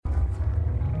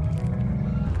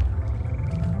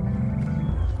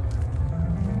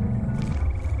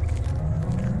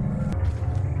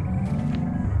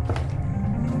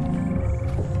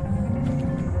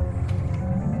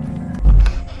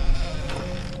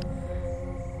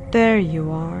There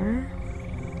you are.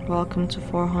 Welcome to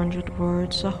 400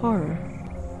 Words of Horror.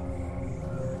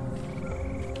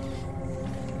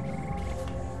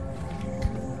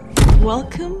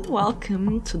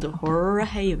 Welcome to the Horror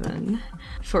Haven.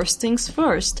 First things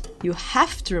first, you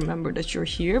have to remember that you're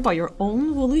here by your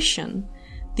own volition.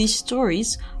 These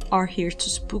stories are here to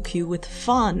spook you with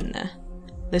fun.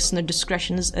 Listener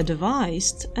discretion is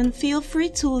advised, and feel free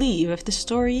to leave if the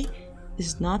story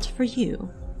is not for you.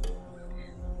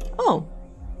 Oh,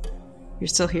 you're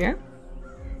still here?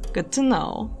 Good to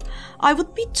know. I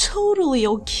would be totally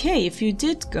okay if you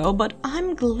did go, but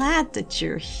I'm glad that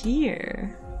you're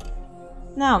here.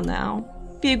 Now,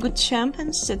 be a good champ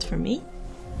and sit for me.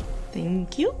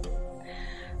 Thank you.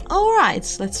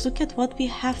 Alright, let's look at what we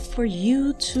have for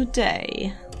you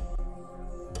today.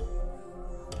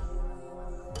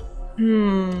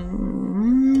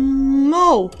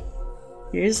 Oh,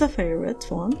 here's a favorite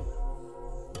one.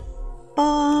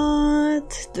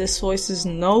 But this voice is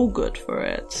no good for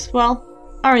it. Well,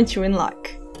 aren't you in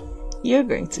luck? You're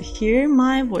going to hear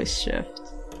my voice shift.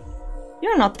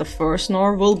 You're not the first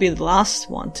nor will be the last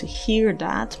one to hear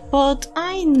that, but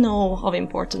I know how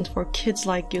important for kids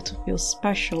like you to feel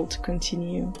special to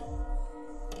continue.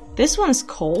 This one's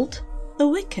called The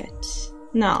Wicked.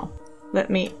 Now, let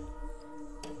me...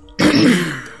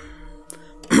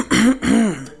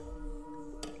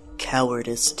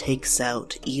 Cowardice takes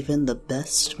out even the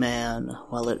best man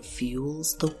while it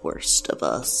fuels the worst of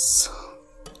us.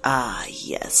 Ah,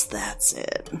 yes, that's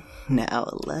it.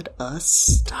 Now let us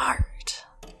start.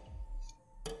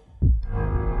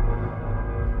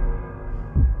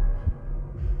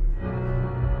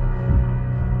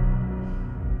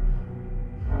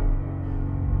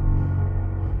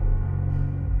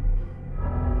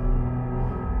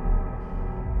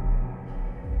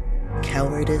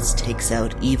 Cowardice takes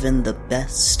out even the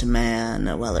best man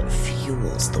while it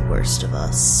fuels the worst of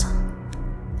us.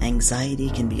 Anxiety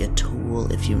can be a tool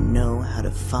if you know how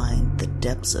to find the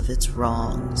depths of its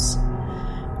wrongs.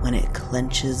 When it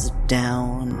clenches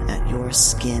down at your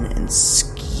skin and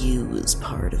skews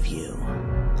part of you.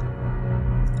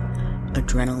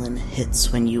 Adrenaline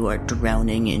hits when you are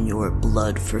drowning in your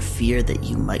blood for fear that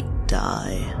you might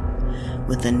die.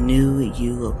 With a new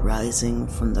you arising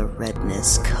from the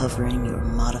redness covering your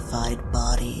modified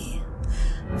body.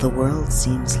 The world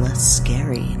seems less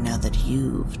scary now that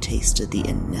you've tasted the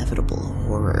inevitable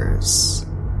horrors.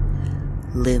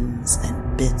 Limbs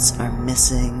and bits are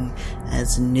missing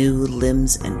as new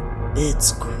limbs and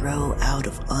bits grow out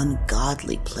of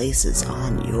ungodly places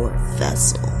on your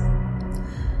vessel.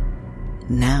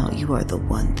 Now you are the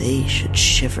one they should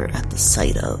shiver at the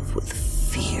sight of with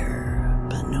fear,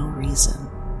 but no reason.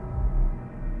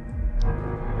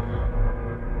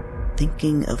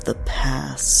 Thinking of the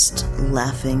past,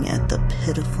 laughing at the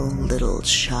pitiful little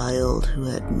child who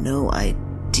had no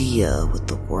idea what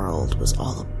the world was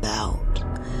all about.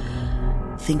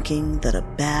 Thinking that a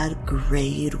bad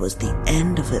grade was the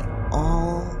end of it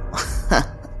all.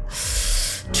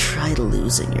 Try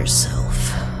losing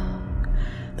yourself.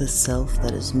 The self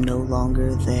that is no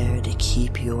longer there to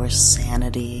keep your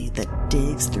sanity, that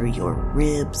digs through your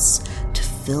ribs to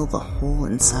fill the hole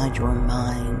inside your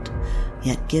mind,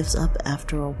 yet gives up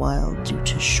after a while due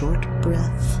to short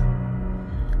breath.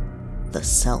 The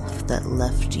self that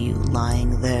left you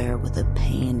lying there with a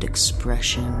pained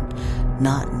expression,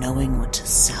 not knowing what to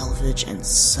salvage and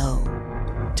so,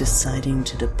 deciding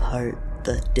to depart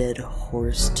the dead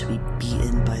horse to be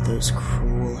beaten by those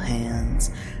cruel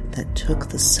hands that took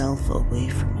the self away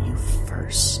from you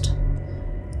first.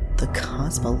 The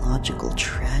cosmological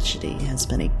tragedy has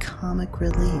been a comic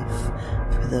relief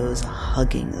for those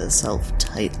hugging the self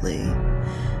tightly,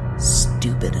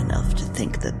 stupid enough to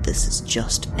think that this is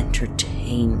just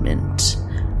entertainment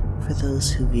for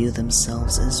those who view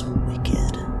themselves as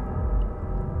wicked.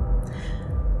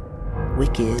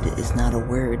 Wicked is not a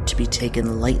word to be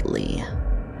taken lightly.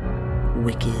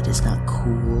 Wicked is not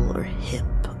cool or hip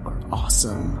or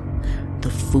awesome. The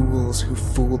fools who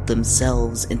fooled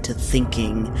themselves into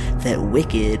thinking that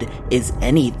wicked is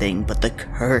anything but the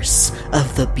curse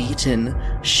of the beaten,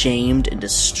 shamed, and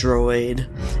destroyed,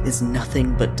 is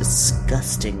nothing but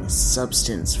disgusting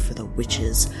substance for the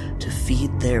witches to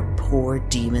feed their poor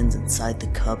demons inside the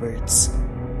cupboards.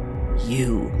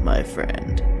 You, my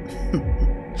friend.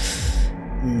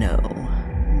 No,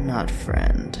 not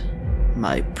friend.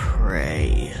 My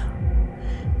prey.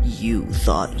 You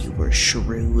thought you were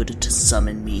shrewd to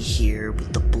summon me here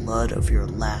with the blood of your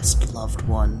last loved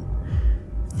one,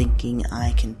 thinking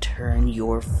I can turn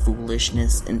your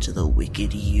foolishness into the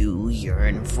wicked you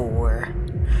yearn for.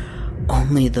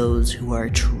 Only those who are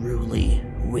truly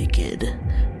wicked,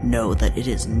 know that it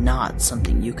is not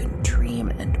something you can dream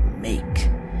and make.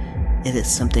 It is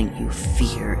something you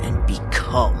fear and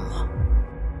become.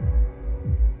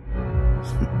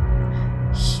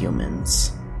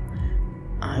 Humans.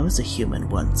 I was a human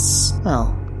once.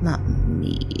 Well, not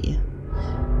me,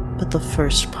 but the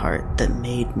first part that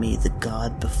made me the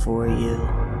god before you.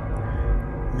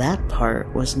 That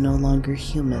part was no longer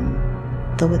human,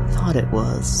 though it thought it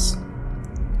was.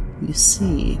 You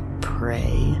see,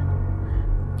 prey.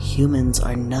 Humans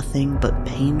are nothing but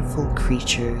painful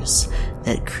creatures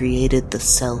that created the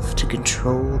self to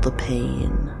control the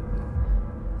pain.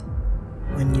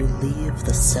 When you leave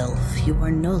the self, you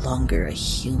are no longer a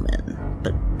human,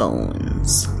 but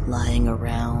bones lying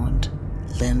around,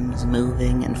 limbs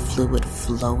moving and fluid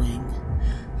flowing.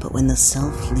 But when the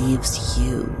self leaves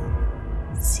you,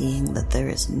 seeing that there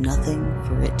is nothing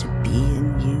for it to be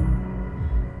in you,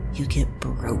 you get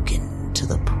broken to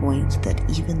the point that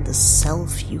even the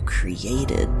self you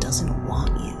created doesn't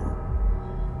want you.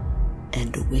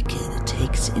 And Wicked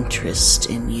takes interest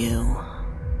in you.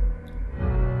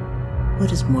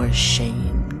 What is more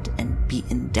shamed and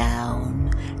beaten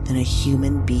down than a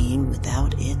human being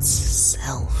without its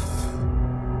self?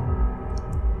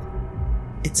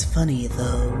 It's funny,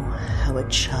 though, how a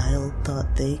child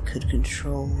thought they could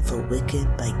control the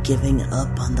wicked by giving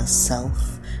up on the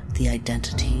self, the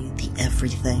identity, the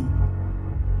everything.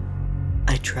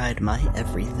 I tried my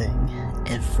everything,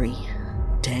 every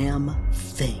damn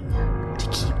thing, to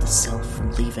keep the self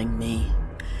from leaving me.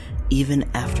 Even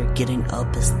after getting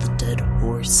up as the dead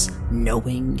horse,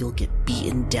 knowing you'll get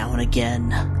beaten down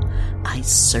again, I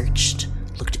searched,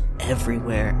 looked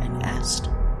everywhere, and asked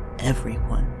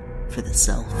everyone for the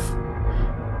self.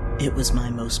 It was my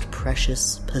most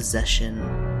precious possession,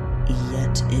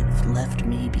 yet it left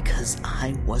me because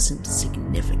I wasn't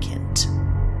significant.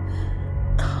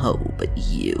 Oh, but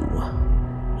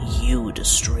you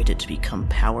destroyed it to become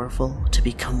powerful, to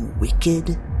become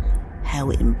wicked? How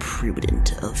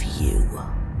imprudent of you.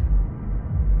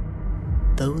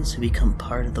 Those who become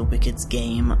part of the Wicked's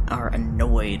game are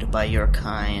annoyed by your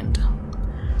kind.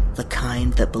 The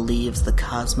kind that believes the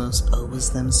cosmos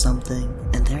owes them something,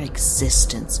 and their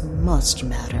existence must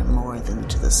matter more than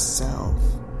to the self.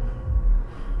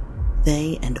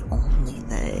 They, and only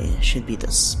they, should be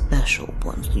the special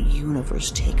ones the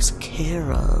universe takes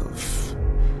care of.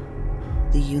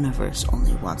 The universe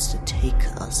only wants to take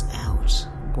us out,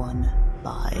 one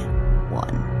by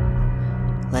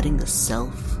one, letting the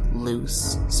self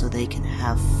loose so they can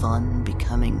have fun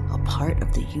becoming a part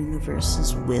of the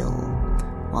universe's will,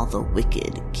 while the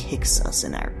wicked kicks us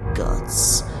in our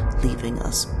guts, leaving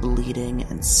us bleeding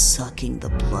and sucking the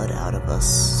blood out of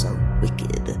us so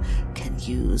wicked can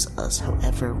use us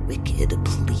however wicked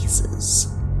pleases.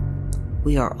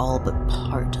 We are all but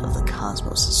part of the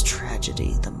cosmos'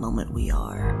 tragedy the moment we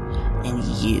are, and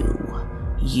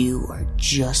you are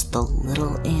just the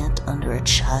little ant under a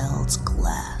child's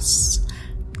glass,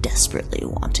 desperately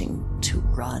wanting to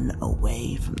run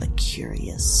away from the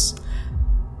curious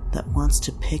that wants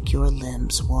to pick your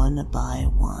limbs one by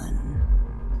one.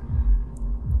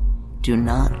 Do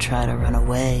not try to run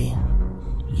away.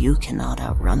 You cannot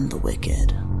outrun the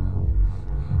wicked.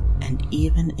 And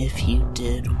even if you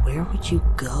did, where would you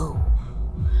go?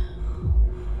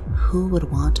 Who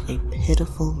would want a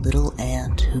pitiful little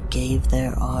ant who gave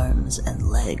their arms and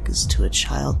legs to a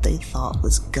child they thought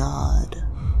was God?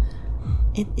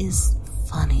 It is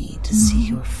funny to see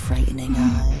your frightening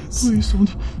eyes. Please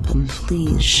don't. But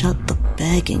please shut the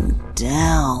begging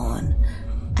down.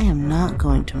 I am not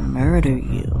going to murder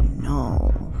you,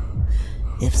 no.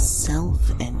 If self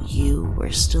and you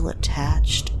were still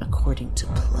attached according to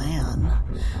plan,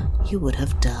 you would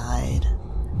have died,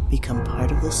 become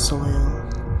part of the soil,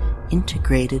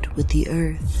 integrated with the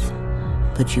earth.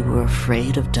 But you were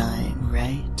afraid of dying,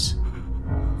 right?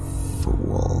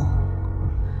 Fool.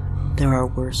 There are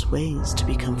worse ways to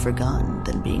become forgotten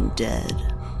than being dead.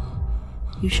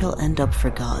 You shall end up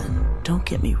forgotten, don't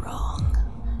get me wrong,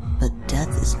 but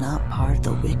death is not part of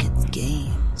the Wicked's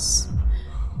games.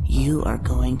 You are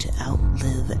going to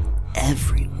outlive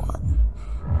everyone.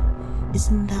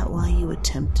 Isn't that why you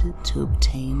attempted to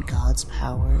obtain God's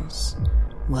powers?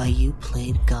 Why you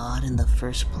played God in the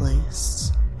first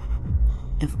place?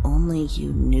 If only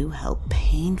you knew how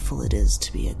painful it is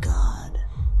to be a god.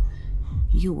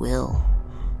 You will.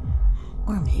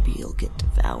 Or maybe you'll get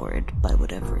devoured by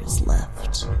whatever is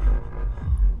left.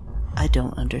 I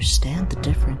don't understand the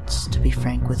difference, to be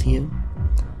frank with you.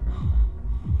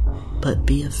 But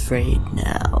be afraid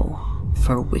now,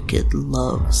 for Wicked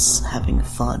loves having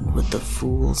fun with the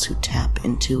fools who tap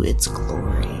into its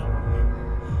glory.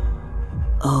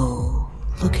 Oh,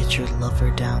 Look at your lover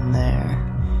down there.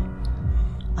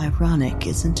 Ironic,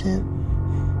 isn't it?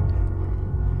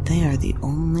 They are the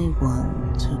only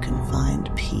ones who can find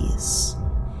peace.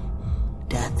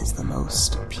 Death is the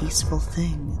most peaceful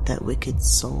thing that wicked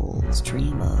souls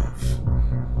dream of.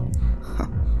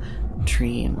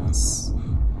 Dreams.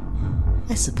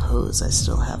 I suppose I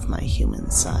still have my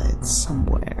human side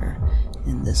somewhere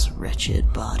in this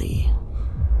wretched body.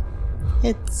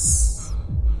 It's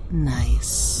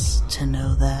nice to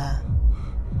know that.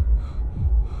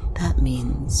 That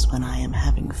means when I am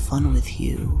having fun with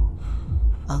you,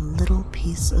 a little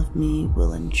piece of me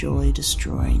will enjoy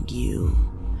destroying you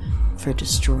for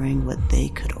destroying what they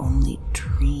could only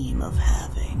dream of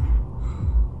having.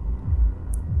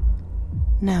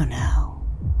 Now,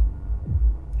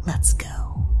 let's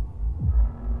go.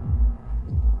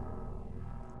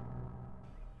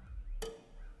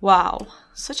 Wow,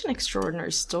 such an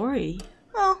extraordinary story.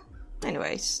 Well,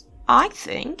 anyways, I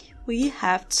think we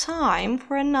have time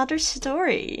for another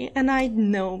story, and I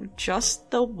know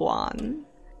just the one.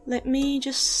 Let me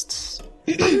just...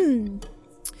 Is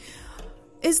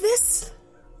this...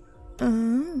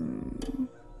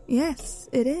 yes,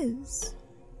 it is.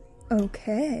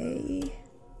 Okay.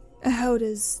 How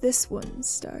does this one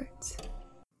start?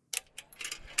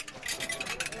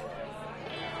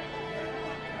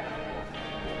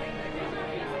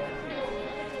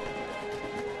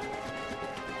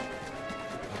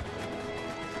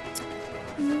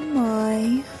 Oh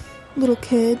my. Little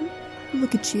kid,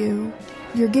 look at you.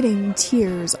 You're getting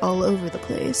tears all over the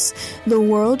place. The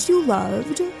world you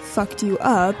loved fucked you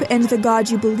up, and the God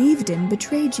you believed in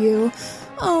betrayed you.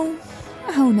 Oh,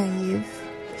 how naive.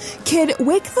 Kid,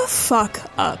 wake the fuck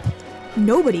up.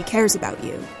 Nobody cares about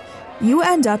you. You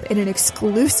end up in an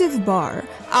exclusive bar.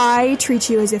 I treat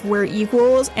you as if we're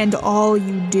equals, and all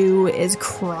you do is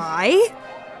cry?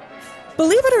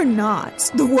 Believe it or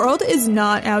not, the world is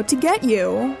not out to get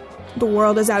you. The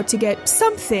world is out to get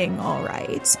something, all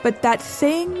right. But that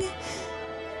thing,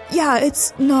 yeah,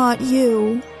 it's not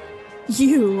you.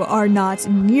 You are not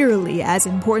nearly as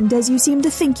important as you seem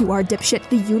to think you are, dipshit.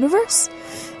 The universe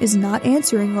is not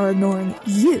answering or ignoring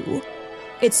you.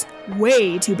 It's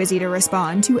way too busy to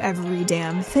respond to every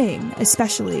damn thing,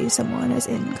 especially someone as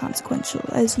inconsequential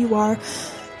as you are.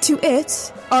 To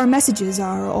it, our messages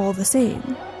are all the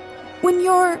same. When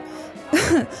you're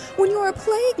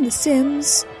playing The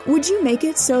Sims, would you make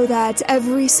it so that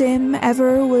every sim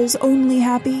ever was only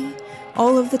happy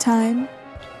all of the time?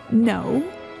 No,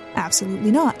 absolutely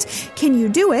not. Can you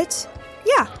do it?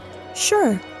 Yeah,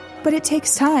 sure, but it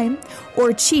takes time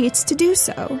or cheats to do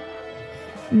so.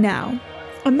 Now,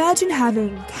 imagine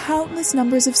having countless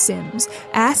numbers of Sims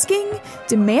asking,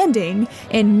 demanding,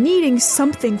 and needing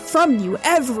something from you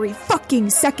every fucking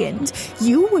second.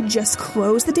 You would just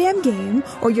close the damn game,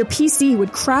 or your PC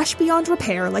would crash beyond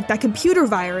repair like that computer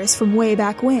virus from way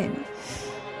back when.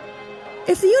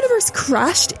 If the universe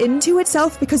crashed into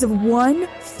itself because of one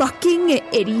fucking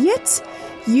idiot,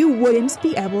 you wouldn't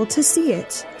be able to see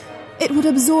it. It would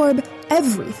absorb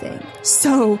everything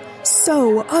so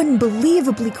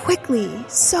unbelievably quickly,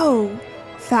 so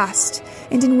fast,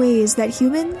 and in ways that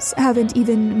humans haven't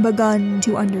even begun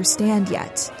to understand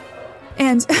yet.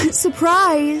 And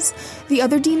surprise, the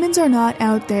other demons are not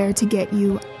out there to get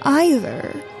you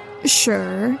either.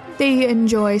 Sure, they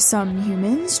enjoy some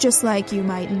humans, just like you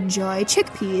might enjoy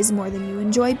chickpeas more than you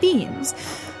enjoy beans.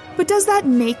 But does that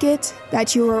make it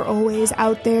that you are always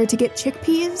out there to get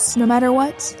chickpeas, no matter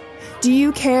what? Do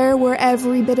you care where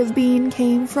every bit of bean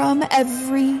came from?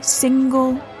 Every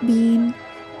single bean?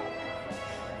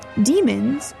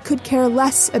 Demons could care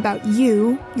less about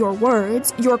you, your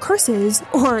words, your curses,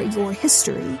 or your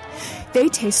history. They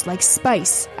taste like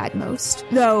spice at most,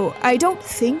 though I don't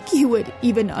think you would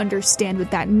even understand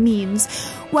what that means.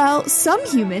 While some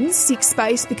humans seek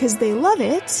spice because they love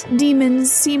it,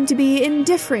 demons seem to be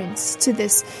indifferent to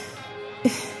this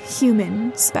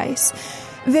human spice.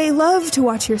 They love to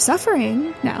watch your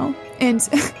suffering now, and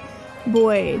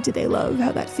boy, do they love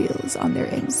how that feels on their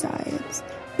insides.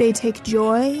 They take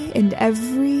joy in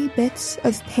every bit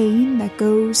of pain that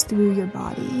goes through your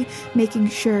body, making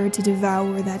sure to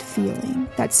devour that feeling,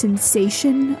 that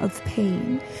sensation of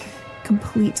pain,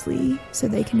 completely, so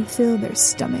they can fill their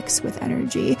stomachs with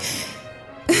energy.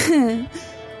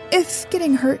 If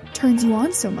getting hurt turns you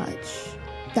on so much,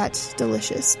 that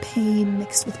delicious pain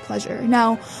mixed with pleasure.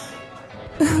 Now,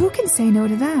 who can say no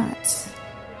to that?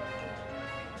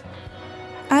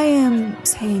 I am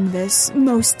saying this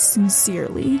most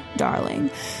sincerely,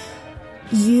 darling.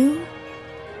 You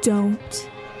don't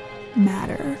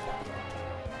matter.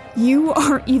 You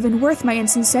aren't even worth my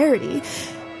insincerity.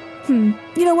 You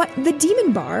know what? The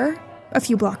demon bar a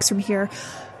few blocks from here.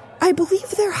 I believe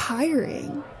they're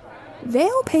hiring.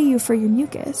 They'll pay you for your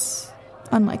mucus,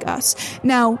 unlike us.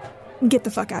 Now, get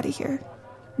the fuck out of here.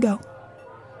 Go.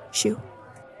 Shoo.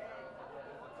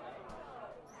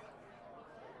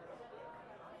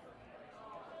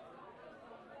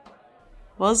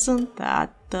 Wasn't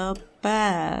that the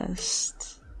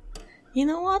best? You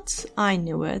know what? I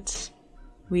knew it.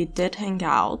 We did hang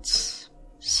out.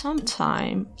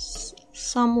 Sometimes.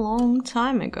 Some long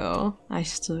time ago. I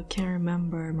still can't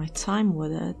remember my time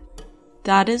with it.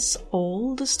 That is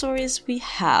all the stories we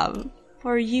have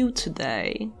for you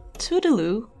today.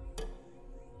 Toodaloo.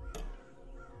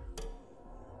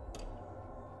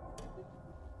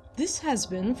 This has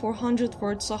been 400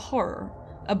 Words of Horror,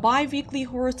 a bi-weekly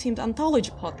horror-themed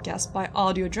anthology podcast by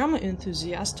audio drama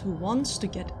enthusiasts who wants to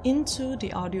get into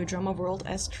the audio drama world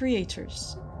as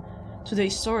creators.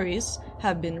 Today's stories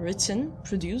have been written,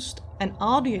 produced, and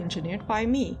audio engineered by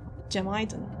me, Jem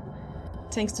Aydin.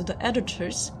 Thanks to the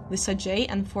editors, Lisa J.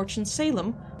 and Fortune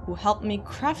Salem, who helped me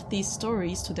craft these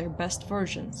stories to their best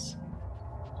versions.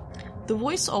 The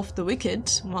voice of the Wicked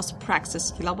was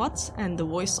Praxis Kilowatt, and the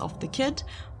voice of the Kid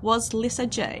was Lisa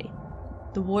J.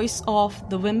 The voice of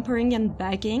the Whimpering and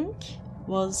Begging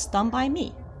was done by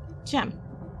me, Jem.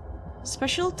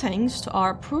 Special thanks to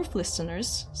our proof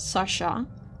listeners, Sasha,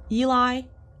 Eli,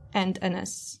 and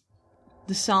Enes.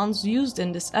 The sounds used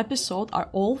in this episode are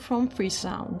all from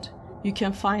Freesound. You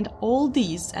can find all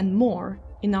these and more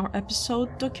in our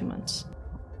episode documents.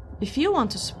 If you want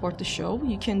to support the show,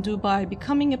 you can do by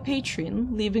becoming a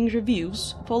patron, leaving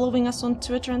reviews, following us on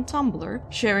Twitter and Tumblr,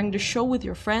 sharing the show with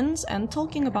your friends, and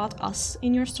talking about us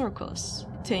in your circles.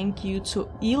 Thank you to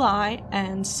Eli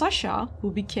and Sasha,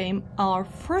 who became our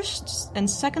first and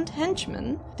second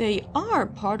henchmen. They are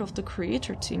part of the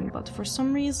creator team, but for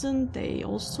some reason they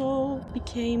also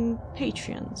became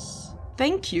patrons.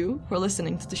 Thank you for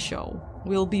listening to the show.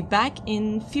 We'll be back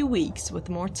in a few weeks with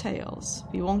more tales.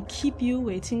 We won't keep you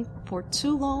waiting for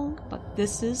too long, but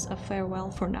this is a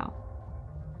farewell for now.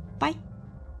 Bye!